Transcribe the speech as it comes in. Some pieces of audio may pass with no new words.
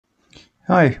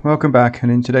Hi, welcome back,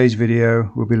 and in today's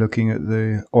video we'll be looking at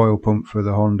the oil pump for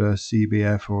the Honda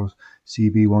CBF or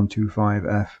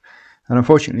CB125F, and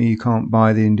unfortunately you can't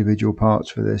buy the individual parts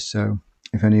for this, so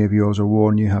if any of yours are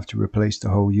worn you have to replace the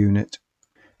whole unit.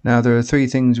 Now there are three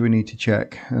things we need to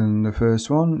check, and the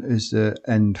first one is the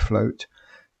end float,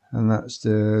 and that's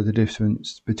the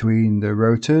difference between the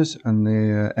rotors and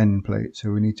the end plate. So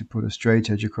we need to put a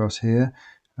straight edge across here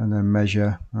and then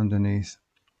measure underneath.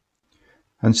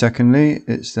 And secondly,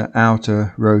 it's the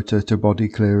outer rotor to body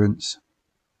clearance.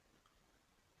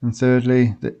 And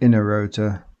thirdly, the inner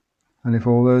rotor. And if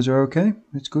all those are okay,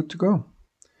 it's good to go.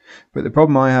 But the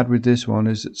problem I had with this one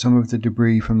is that some of the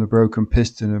debris from the broken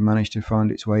piston have managed to find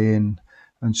its way in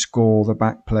and score the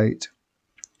back plate.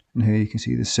 And here you can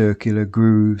see the circular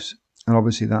grooves. And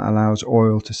obviously that allows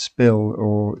oil to spill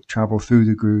or travel through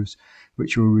the grooves,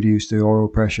 which will reduce the oil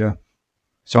pressure.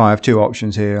 So I have two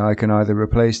options here. I can either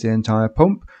replace the entire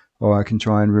pump, or I can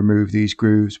try and remove these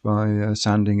grooves by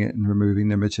sanding it and removing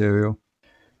the material.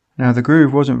 Now the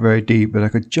groove wasn't very deep, but I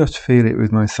could just feel it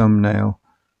with my thumbnail,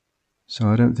 so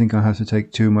I don't think I have to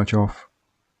take too much off.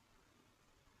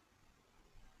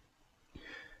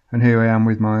 And here I am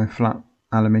with my flat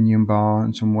aluminium bar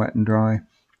and some wet and dry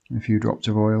and a few drops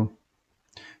of oil.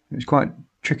 It was quite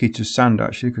tricky to sand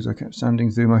actually, because I kept sanding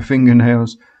through my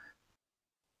fingernails.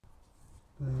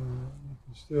 You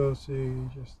can still see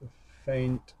just a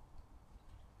faint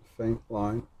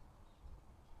line,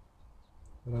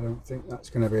 but I don't think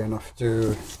that's going to be enough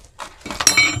to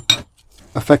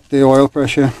affect the oil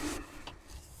pressure.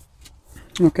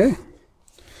 Okay,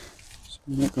 so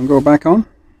that can go back on.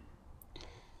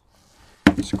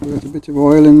 Squirt a bit of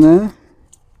oil in there.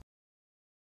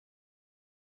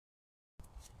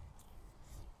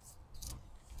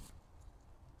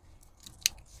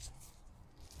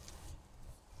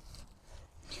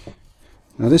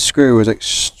 Now this screw is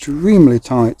extremely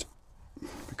tight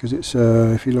because it's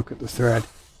if you look at the thread,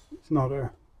 it's not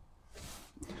a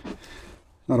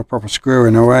proper screw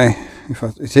in a way. In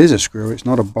fact, it is a screw, it's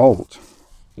not a bolt,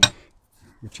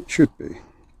 which it should be.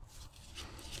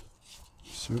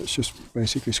 So it's just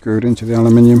basically screwed into the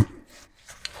aluminium.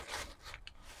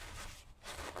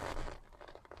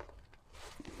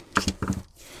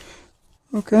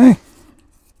 Okay.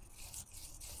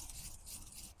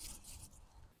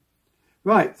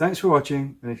 Right, thanks for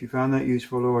watching, and if you found that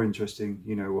useful or interesting,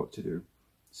 you know what to do.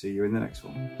 See you in the next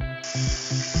one.